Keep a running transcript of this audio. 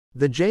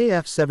The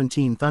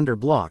JF-17 Thunder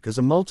Block is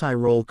a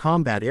multi-role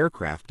combat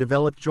aircraft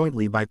developed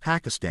jointly by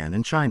Pakistan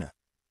and China.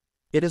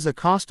 It is a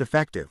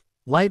cost-effective,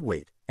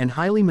 lightweight, and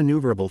highly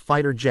maneuverable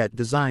fighter jet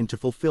designed to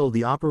fulfill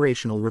the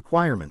operational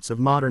requirements of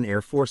modern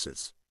air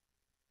forces.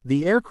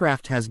 The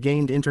aircraft has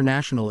gained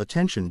international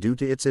attention due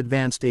to its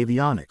advanced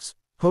avionics,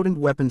 potent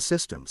weapon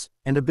systems,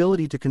 and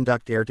ability to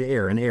conduct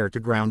air-to-air and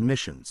air-to-ground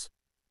missions.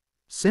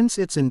 Since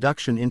its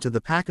induction into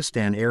the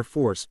Pakistan Air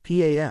Force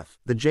 (PAF),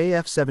 the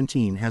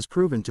JF-17 has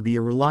proven to be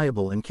a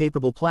reliable and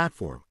capable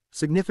platform,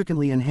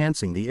 significantly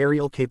enhancing the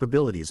aerial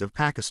capabilities of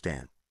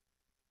Pakistan.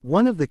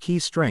 One of the key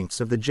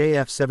strengths of the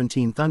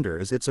JF-17 Thunder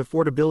is its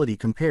affordability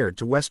compared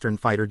to Western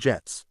fighter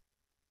jets.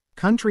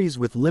 Countries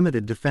with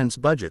limited defense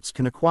budgets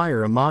can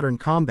acquire a modern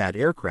combat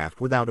aircraft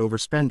without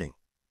overspending.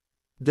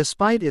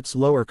 Despite its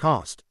lower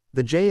cost,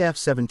 the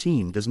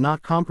JF-17 does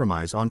not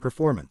compromise on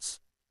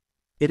performance.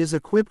 It is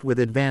equipped with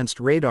advanced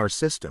radar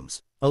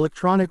systems,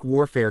 electronic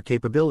warfare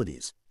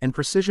capabilities, and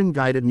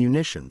precision-guided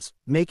munitions,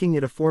 making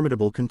it a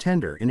formidable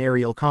contender in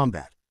aerial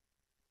combat.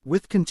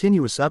 With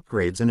continuous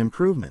upgrades and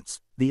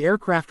improvements, the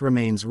aircraft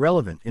remains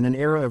relevant in an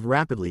era of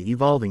rapidly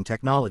evolving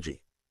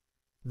technology.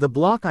 The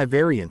Block I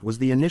variant was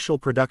the initial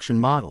production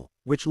model,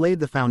 which laid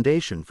the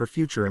foundation for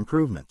future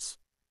improvements.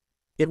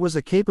 It was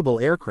a capable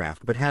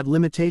aircraft but had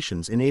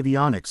limitations in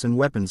avionics and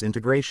weapons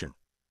integration.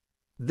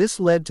 This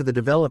led to the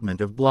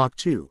development of Block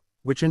II,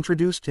 which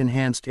introduced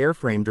enhanced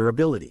airframe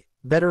durability,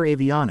 better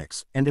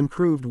avionics, and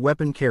improved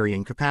weapon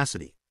carrying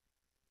capacity.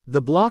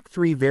 The Block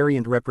III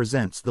variant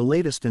represents the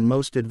latest and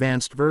most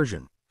advanced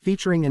version,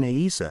 featuring an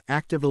AESA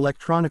active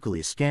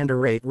electronically scanned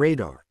array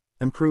radar,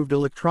 improved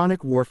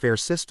electronic warfare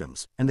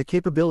systems, and the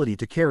capability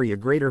to carry a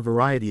greater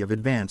variety of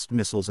advanced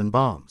missiles and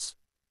bombs.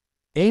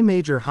 A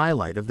major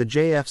highlight of the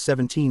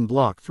JF-17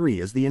 Block III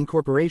is the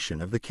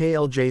incorporation of the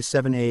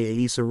KLJ-7A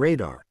AESA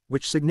radar,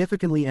 which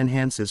significantly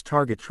enhances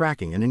target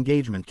tracking and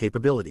engagement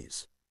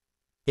capabilities.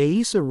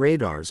 AESA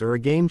radars are a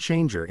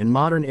game-changer in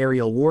modern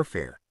aerial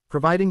warfare,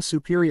 providing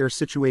superior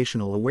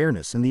situational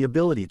awareness and the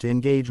ability to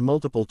engage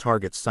multiple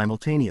targets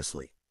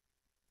simultaneously.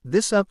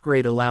 This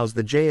upgrade allows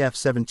the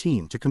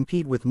JF-17 to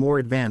compete with more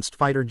advanced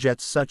fighter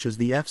jets such as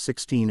the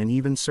F-16 and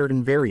even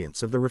certain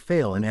variants of the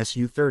Rafale and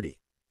Su-30.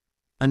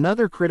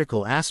 Another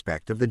critical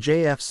aspect of the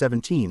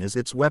JF-17 is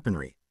its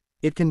weaponry.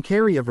 It can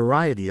carry a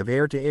variety of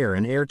air-to-air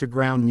and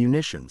air-to-ground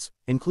munitions,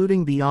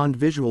 including beyond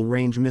visual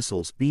range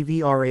missiles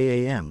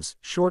 (BVRAAMs),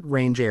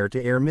 short-range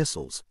air-to-air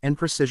missiles, and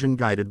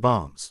precision-guided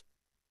bombs.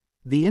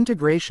 The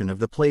integration of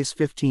the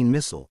PLACE-15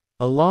 missile,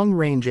 a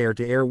long-range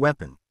air-to-air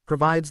weapon,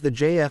 provides the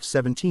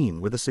JF-17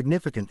 with a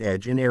significant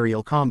edge in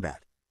aerial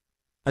combat.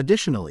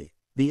 Additionally,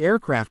 the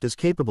aircraft is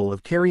capable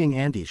of carrying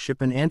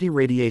anti-ship and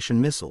anti-radiation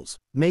missiles,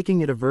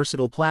 making it a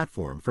versatile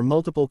platform for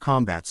multiple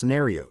combat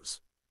scenarios.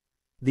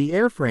 The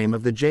airframe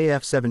of the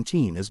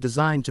JF-17 is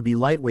designed to be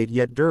lightweight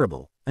yet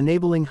durable,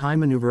 enabling high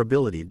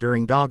maneuverability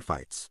during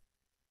dogfights.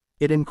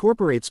 It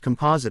incorporates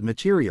composite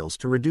materials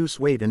to reduce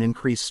weight and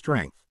increase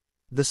strength.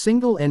 The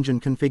single-engine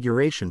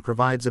configuration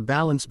provides a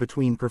balance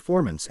between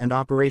performance and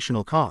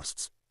operational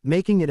costs,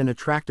 making it an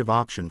attractive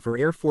option for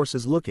air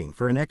forces looking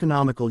for an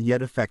economical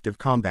yet effective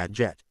combat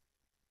jet.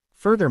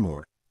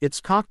 Furthermore, its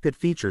cockpit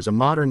features a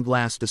modern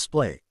glass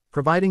display,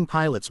 providing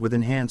pilots with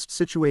enhanced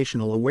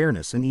situational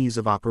awareness and ease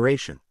of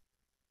operation.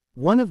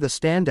 One of the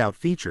standout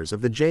features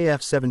of the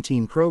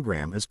JF-17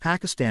 program is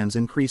Pakistan's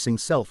increasing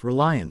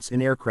self-reliance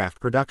in aircraft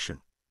production.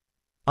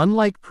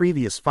 Unlike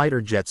previous fighter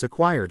jets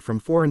acquired from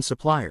foreign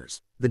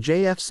suppliers, the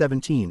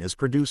JF-17 is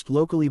produced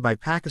locally by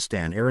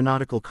Pakistan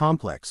Aeronautical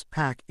Complex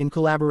 (PAC) in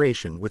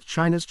collaboration with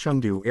China's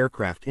Chengdu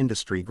Aircraft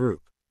Industry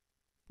Group.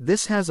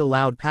 This has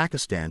allowed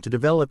Pakistan to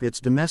develop its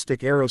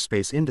domestic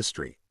aerospace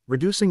industry,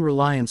 reducing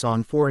reliance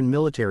on foreign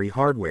military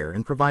hardware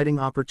and providing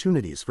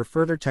opportunities for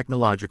further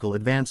technological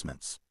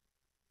advancements.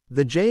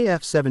 The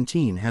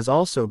JF-17 has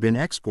also been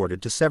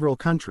exported to several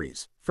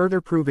countries,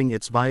 further proving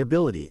its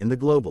viability in the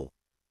global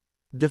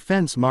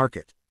defense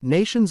market.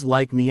 Nations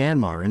like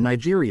Myanmar and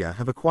Nigeria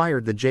have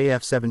acquired the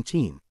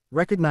JF-17,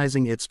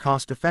 recognizing its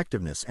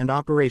cost-effectiveness and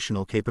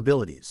operational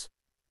capabilities.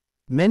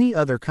 Many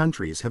other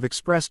countries have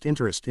expressed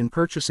interest in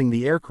purchasing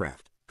the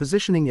aircraft,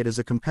 positioning it as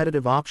a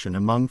competitive option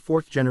among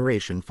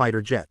fourth-generation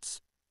fighter jets.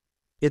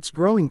 Its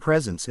growing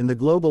presence in the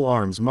global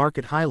arms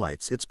market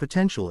highlights its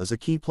potential as a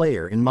key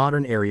player in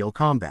modern aerial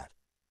combat.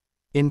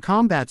 In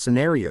combat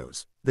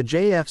scenarios, the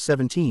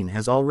JF-17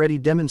 has already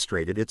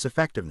demonstrated its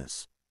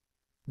effectiveness.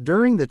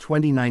 During the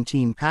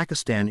 2019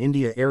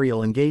 Pakistan-India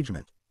aerial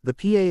engagement, the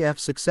PAF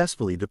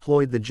successfully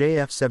deployed the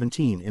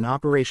JF-17 in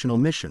operational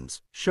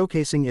missions,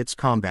 showcasing its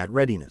combat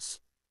readiness.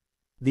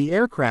 The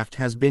aircraft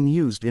has been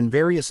used in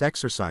various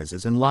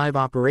exercises and live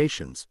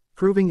operations,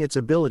 proving its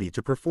ability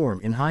to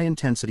perform in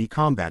high-intensity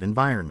combat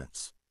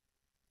environments.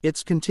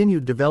 Its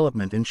continued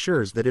development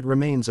ensures that it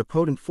remains a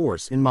potent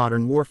force in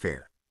modern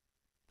warfare.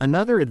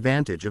 Another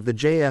advantage of the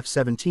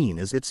JF-17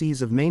 is its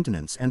ease of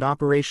maintenance and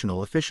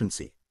operational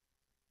efficiency.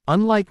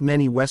 Unlike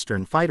many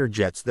Western fighter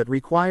jets that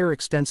require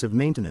extensive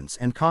maintenance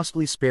and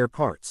costly spare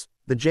parts,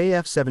 the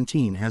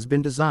JF-17 has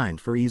been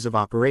designed for ease of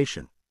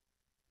operation.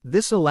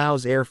 This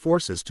allows air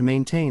forces to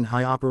maintain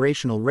high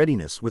operational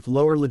readiness with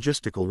lower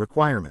logistical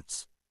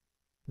requirements.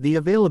 The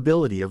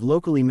availability of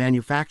locally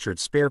manufactured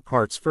spare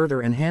parts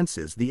further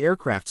enhances the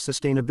aircraft's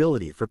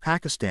sustainability for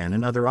Pakistan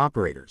and other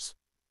operators.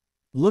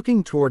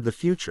 Looking toward the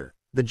future,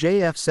 the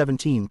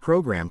JF-17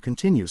 program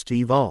continues to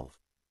evolve.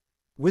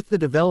 With the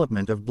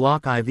development of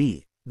Block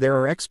IV, there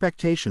are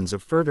expectations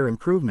of further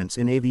improvements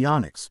in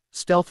avionics,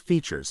 stealth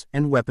features,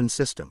 and weapon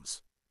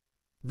systems.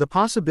 The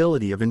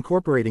possibility of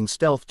incorporating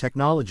stealth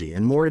technology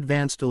and more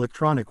advanced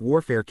electronic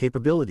warfare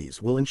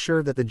capabilities will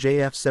ensure that the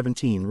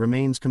JF-17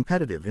 remains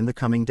competitive in the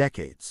coming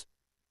decades.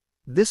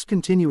 This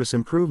continuous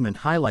improvement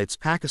highlights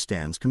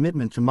Pakistan's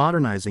commitment to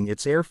modernizing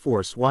its air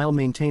force while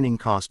maintaining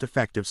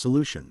cost-effective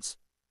solutions.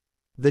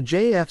 The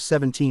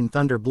JF-17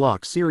 Thunder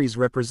Block series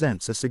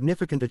represents a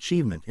significant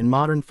achievement in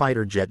modern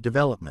fighter jet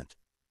development.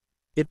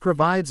 It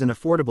provides an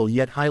affordable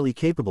yet highly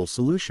capable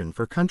solution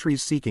for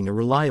countries seeking a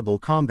reliable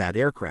combat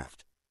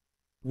aircraft.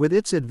 With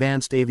its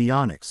advanced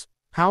avionics,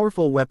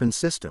 powerful weapon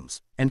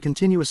systems, and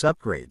continuous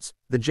upgrades,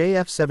 the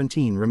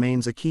JF-17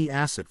 remains a key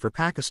asset for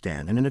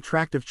Pakistan and an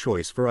attractive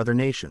choice for other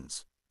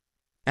nations.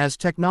 As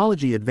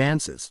technology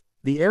advances,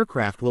 the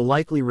aircraft will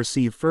likely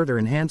receive further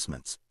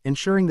enhancements,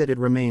 ensuring that it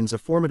remains a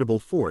formidable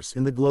force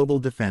in the global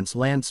defense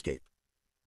landscape.